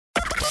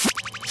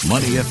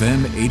Money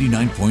FM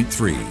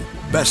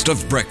 89.3. Best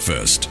of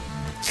breakfast.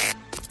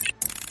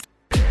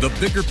 The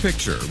Bigger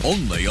Picture,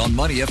 only on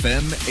Money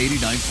FM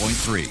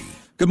 89.3.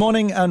 Good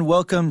morning and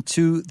welcome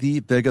to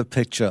The Bigger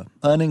Picture.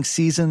 Earnings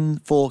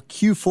season for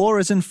Q4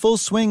 is in full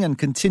swing and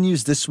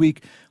continues this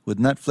week with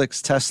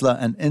Netflix, Tesla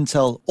and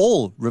Intel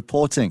all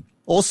reporting.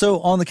 Also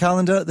on the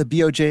calendar, the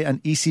BOJ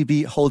and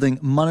ECB holding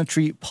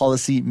monetary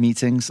policy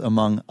meetings,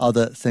 among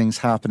other things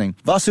happening.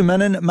 Vasu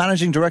Menon,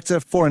 Managing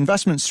Director for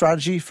Investment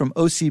Strategy from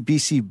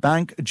OCBC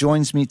Bank,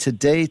 joins me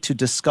today to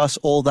discuss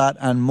all that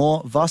and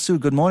more. Vasu,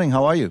 good morning.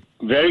 How are you?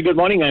 Very good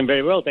morning. I'm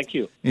very well. Thank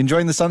you.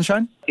 Enjoying the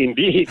sunshine?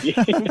 Indeed.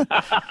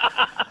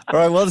 All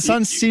right. Well, the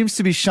sun seems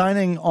to be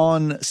shining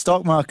on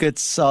stock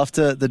markets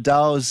after the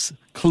Dow's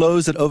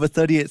closed at over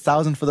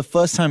 38,000 for the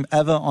first time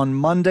ever on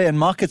Monday, and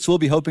markets will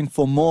be hoping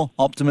for more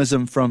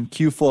optimism from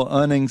Q4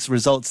 earnings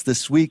results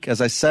this week.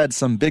 As I said,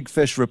 some big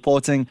fish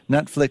reporting,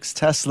 Netflix,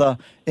 Tesla,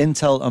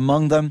 Intel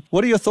among them.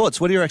 What are your thoughts?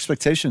 What are your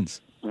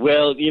expectations?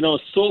 Well,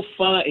 so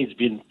far it's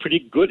been pretty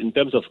good in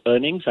terms of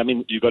earnings. I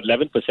mean, you've got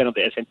 11% of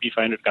the S&P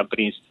 500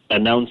 companies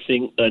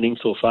announcing earnings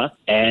so far.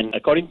 And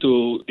according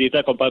to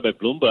data compiled by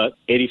Bloomberg,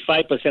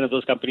 85% of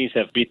those companies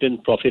have beaten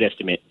profit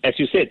estimate. As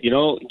you said,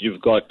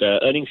 you've got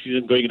earnings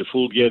season going into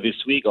full gear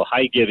this week or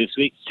high gear this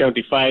week.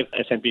 75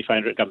 S&P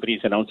 500 companies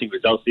announcing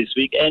results this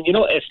week. And,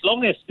 as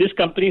long as these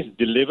companies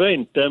deliver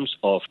in terms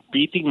of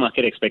beating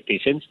market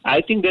expectations, I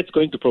think that's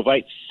going to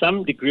provide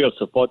some degree of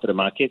support to the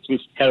markets.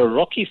 We've had a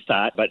rocky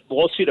start, but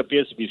Wall Street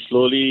appears to be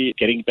slowly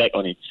getting back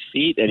on its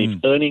feet, and if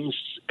earnings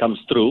comes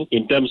through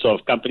in terms of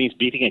companies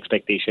beating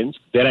expectations,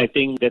 then I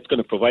think that's going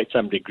to provide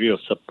some degree of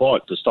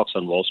support to stocks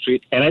on Wall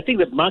Street. And I think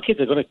that markets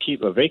are going to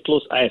keep a very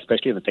close eye,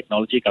 especially on the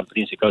technology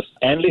companies, because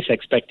analysts are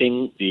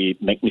expecting the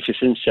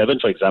Magnificent Seven,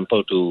 for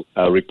example, to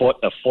report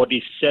a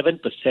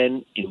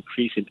 47%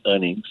 increase in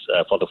earnings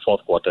for the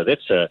fourth quarter.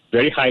 That's a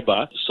very high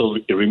bar, so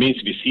it remains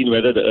to be seen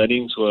whether the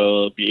earnings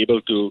will be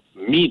able to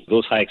meet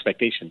those high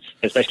expectations,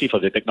 especially for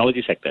the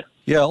technology sector.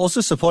 Yeah,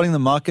 also supporting the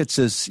markets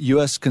is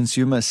U.S.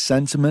 consumer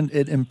sentiment.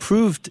 It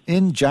improved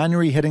in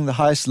January, hitting the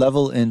highest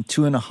level in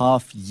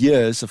 2.5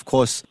 years, of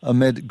course,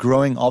 amid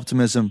growing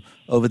optimism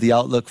over the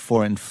outlook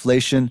for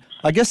inflation.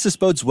 I guess this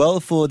bodes well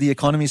for the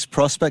economy's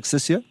prospects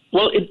this year?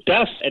 Well, it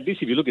does, at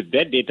least if you look at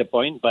that data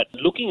point. But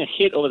looking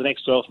ahead over the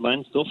next 12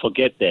 months, don't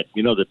forget that,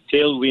 the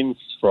tailwinds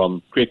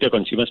from greater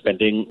consumer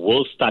spending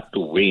will start to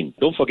wane.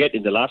 Don't forget,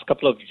 in the last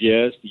couple of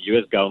years, the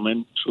U.S.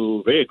 government,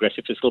 through very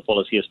aggressive fiscal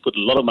policy, has put a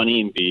lot of money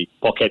in the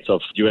pockets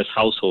of U.S.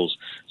 households.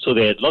 So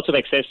they had lots of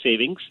excess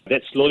savings.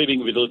 That's slowly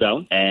being whittled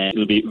down, and it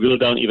will be whittled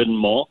down even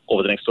more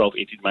over the next 12,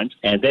 18 months.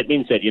 And that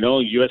means that,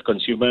 U.S.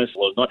 consumers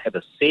will not have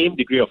the same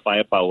degree of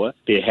firepower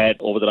they had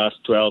over the last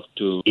 12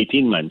 to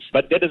 18 months.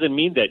 But that doesn't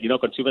mean that,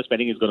 consumer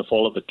spending is going to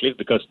fall off the cliff,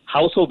 because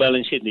household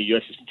balance sheet in the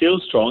U.S. is still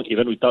strong,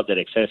 even without that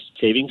excess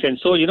savings. And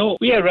so,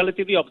 we are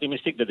relatively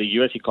optimistic that the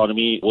U.S.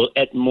 economy will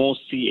at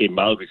most see a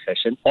mild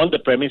recession on the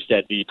premise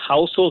that the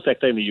household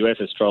sector in the U.S.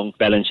 has strong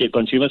balance sheet.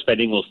 Consumer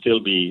spending will still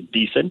be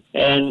decent,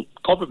 and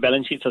corporate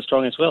balance sheets are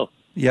strong as well.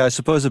 Yeah, I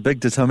suppose a big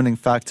determining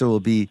factor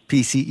will be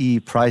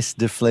PCE, price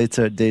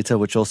deflator data,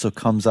 which also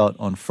comes out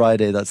on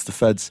Friday. That's the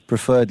Fed's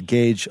preferred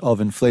gauge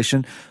of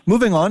inflation.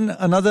 Moving on,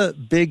 another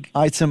big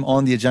item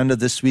on the agenda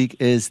this week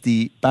is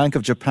the Bank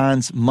of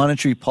Japan's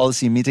monetary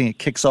policy meeting. It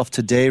kicks off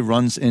today,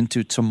 runs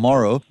into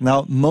tomorrow.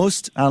 Now,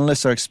 most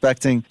analysts are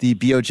expecting the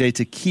BOJ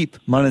to keep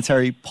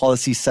monetary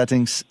policy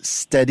settings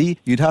steady.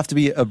 You'd have to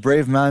be a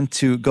brave man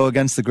to go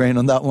against the grain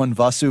on that one,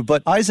 Vasu.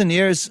 But eyes and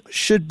ears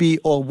should be,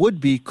 or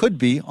could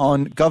be,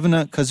 on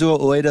Governor Kazuo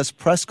Ueda's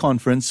press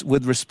conference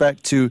with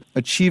respect to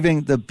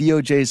achieving the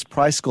BOJ's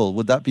price goal.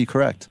 Would that be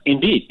correct?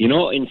 Indeed.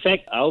 In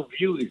fact, our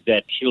view is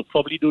that he'll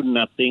probably do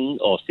nothing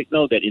or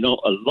signal that,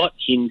 a lot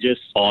hinges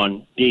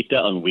on data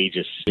on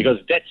wages, because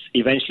that's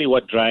eventually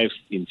what drives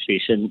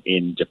inflation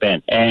in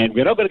Japan. And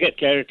we're not going to get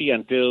clarity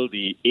until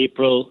the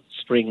April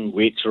spring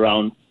wage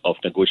round of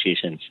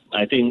negotiations.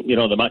 I think,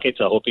 the markets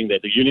are hoping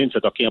that the unions are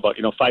talking about,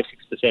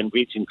 5-6%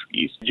 wage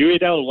increase.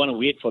 Ueda will want to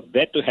wait for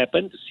that to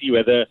happen to see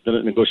whether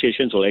the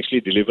negotiations will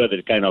actually deliver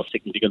the kind of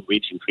significant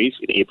wage increase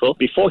in April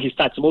before he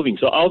starts moving.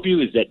 So our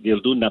view is that they'll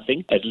do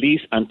nothing, at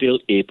least until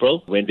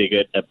April, when they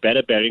get a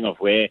better bearing of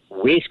where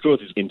wage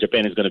growth in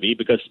Japan is going to be.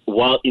 Because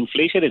while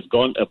inflation has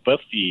gone above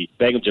the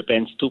Bank of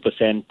Japan's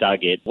 2%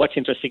 target, what's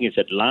interesting is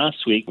that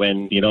last week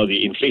when,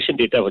 the inflation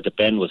data for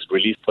Japan was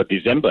released for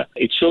December,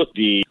 it showed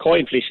the core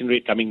inflation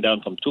rate coming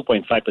down from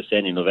 2.5%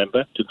 in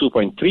November to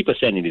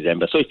 2.3% in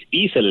December. So it's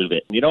eased a little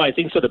bit. I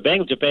think so the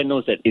Bank of Japan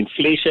knows that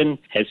inflation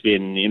has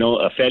been,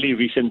 a fairly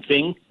recent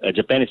thing.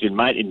 Japan has been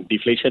mired in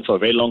deflation for a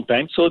very long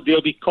time. So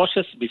they'll be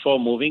cautious before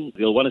moving.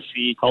 They'll want to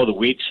see how the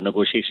wage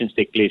negotiations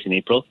take place in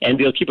April. And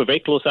they'll keep a very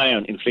close eye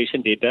on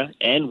inflation data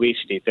and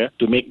wage data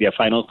to make their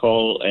final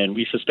call. And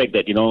we suspect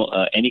that,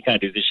 any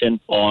kind of decision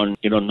on,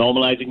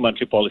 normalizing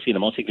monetary policy in a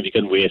more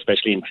significant way,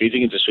 especially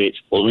increasing interest rates,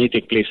 will only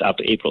take place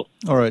after April.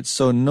 All right.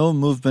 So no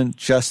movement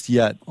just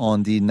yet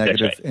on the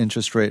negative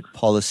interest rate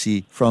policy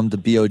from the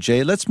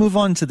BOJ. Let's move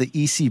on to the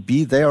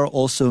ECB. They are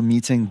also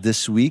meeting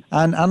this week,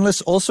 and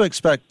analysts also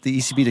expect the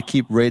ECB to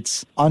keep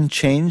rates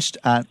unchanged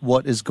at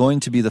what is going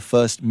to be the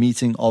first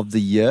meeting of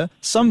the year.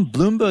 Some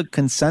Bloomberg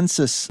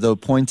consensus, though,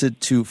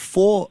 pointed to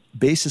 4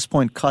 basis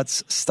point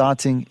cuts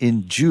starting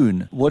in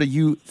June. What are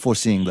you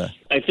foreseeing there?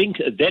 I think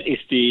that is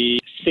the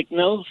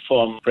signal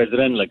from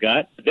President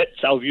Lagarde.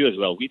 That's our view as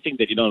well. We think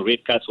that,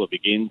 rate cuts will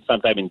begin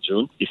sometime in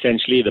June.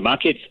 Essentially, the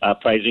markets are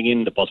pricing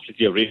in the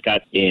possibility of rate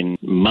cuts in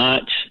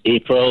March,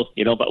 April,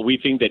 but we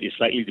think that it's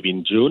likely to be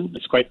in June.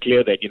 It's quite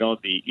clear that,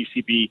 the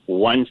ECB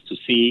wants to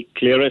see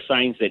clearer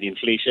signs that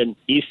inflation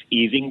is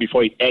easing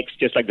before it acts,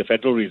 just like the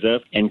Federal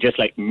Reserve and just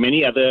like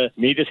many other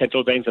major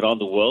central banks around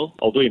the world.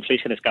 Although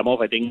inflation has come off,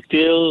 I think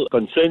still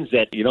concerns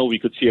that, we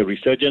could see a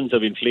resurgence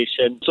of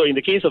inflation. So in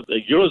the case of the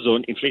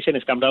Eurozone, inflation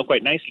has come down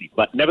quite nicely.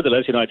 But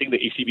nevertheless, I think the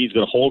ECB is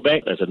going to hold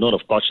back as a note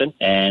of caution.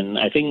 And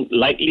I think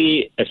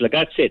likely, as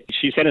Lagarde said,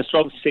 she sent a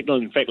strong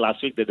signal, in fact,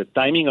 last week that the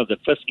timing of the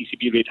first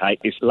ECB rate hike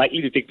is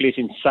likely to take place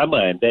in summer,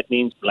 and that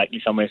means likely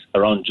somewhere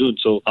around June.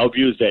 So our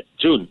view is that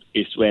June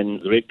is when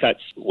the rate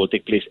cuts will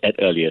take place at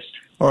earliest.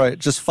 All right,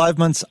 just 5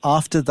 months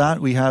after that,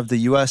 we have the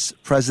U.S.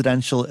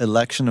 presidential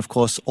election. Of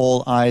course,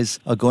 all eyes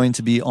are going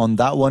to be on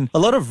that one. A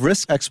lot of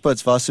risk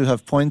experts, Vasu,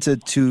 have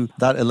pointed to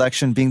that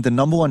election being the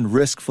number one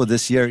risk for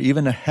this year,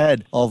 even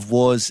ahead of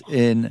wars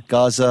in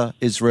Gaza,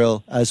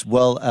 Israel, as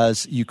well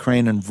as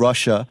Ukraine and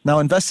Russia. Now,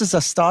 investors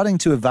are starting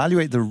to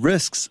evaluate the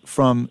risks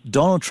from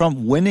Donald Trump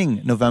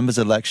winning November's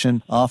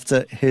election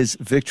after his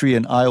victory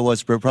in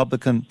Iowa's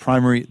Republican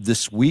primary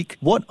this week.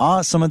 What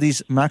are some of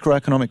these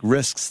macroeconomic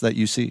risks that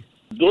you see?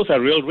 Those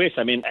are real risks.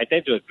 I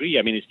tend to agree.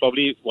 It's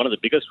probably one of the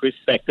biggest risk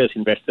factors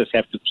investors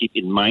have to keep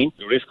in mind.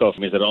 The risk of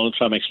Mr. Donald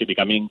Trump actually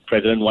becoming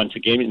president once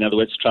again. In other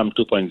words, Trump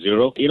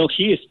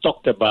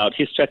 2.0.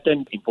 He's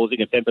threatened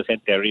imposing a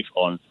 10% tariff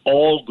on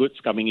all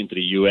goods coming into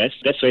the U.S.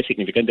 That's very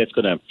significant. That's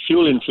going to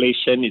fuel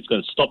inflation. It's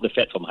going to stop the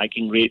Fed from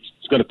hiking rates.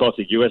 It's going to cause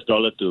the U.S.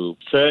 dollar to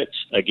surge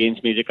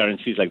against major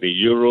currencies like the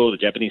euro, the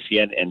Japanese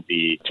yen, and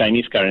the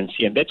Chinese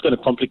currency. And that's going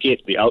to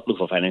complicate the outlook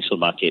for financial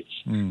markets.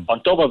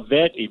 On top of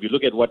that, if you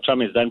look at what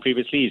Trump has done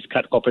previously, he's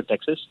cut corporate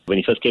taxes when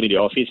he first came into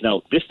office.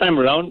 Now, this time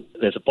around,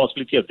 there's a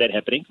possibility of that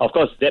happening. Of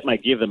course, that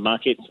might give the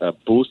markets a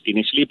boost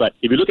initially, but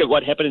if you look at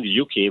what happened in the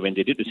UK when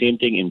they did the same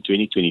thing in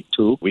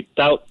 2022,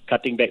 without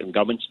cutting back on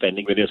government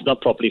spending, when it was not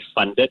properly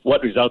funded,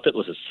 what resulted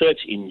was a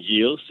surge in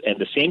yields, and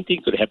the same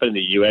thing could happen in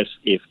the US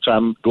if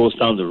Trump goes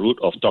down the route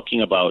of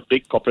talking about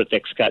big corporate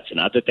tax cuts and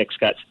other tax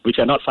cuts, which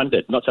are not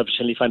funded, not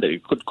sufficiently funded.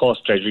 It could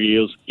cause treasury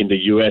yields in the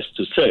US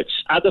to surge.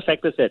 Other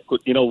factors that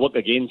could, work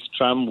against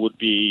Trump would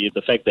be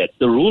the fact that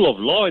the rule of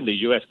law in the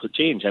U.S. could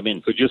change.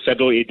 Could use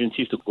federal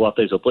agencies to go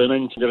after his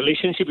opponents. The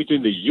relationship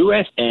between the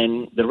U.S.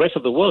 and the rest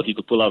of the world, he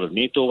could pull out of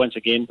NATO once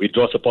again,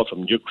 withdraw support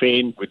from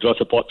Ukraine, withdraw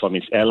support from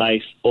his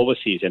allies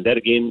overseas. And that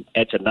again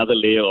adds another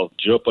layer of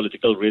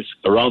geopolitical risk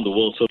around the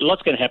world. So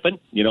lots can happen,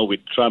 with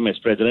Trump as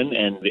president,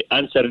 and the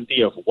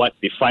uncertainty of what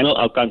the final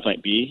outcomes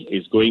might be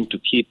is going to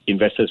keep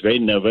investors very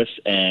nervous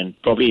and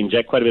probably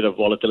inject quite a bit of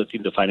volatility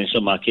in the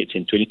financial markets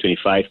in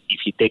 2025 if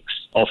he takes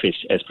office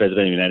as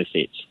president of the United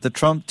States. The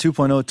Trump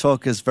 2.0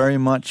 talk is very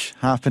much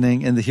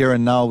happening in the here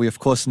and now. We, of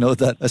course, know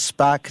that a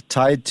SPAC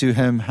tied to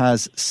him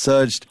has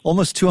surged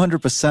almost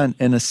 200%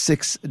 in a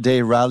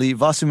 6-day rally.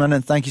 Vasu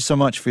Menon, thank you so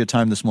much for your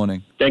time this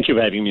morning. Thank you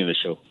for having me on the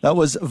show. That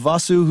was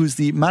Vasu, who's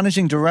the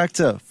Managing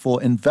Director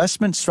for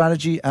Investment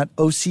Strategy at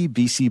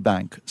OCBC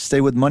Bank.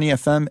 Stay with Money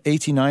FM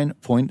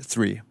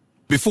 89.3.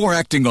 Before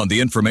acting on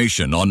the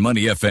information on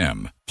Money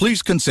FM,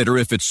 please consider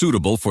if it's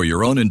suitable for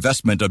your own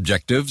investment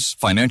objectives,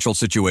 financial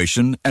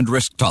situation, and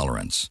risk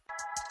tolerance.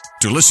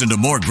 To listen to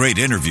more great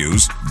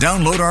interviews,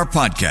 download our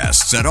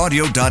podcasts at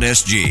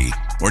audio.sg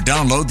or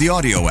download the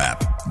audio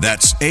app.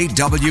 That's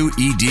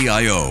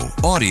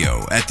AWEDIO,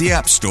 audio at the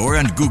App Store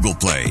and Google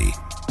Play.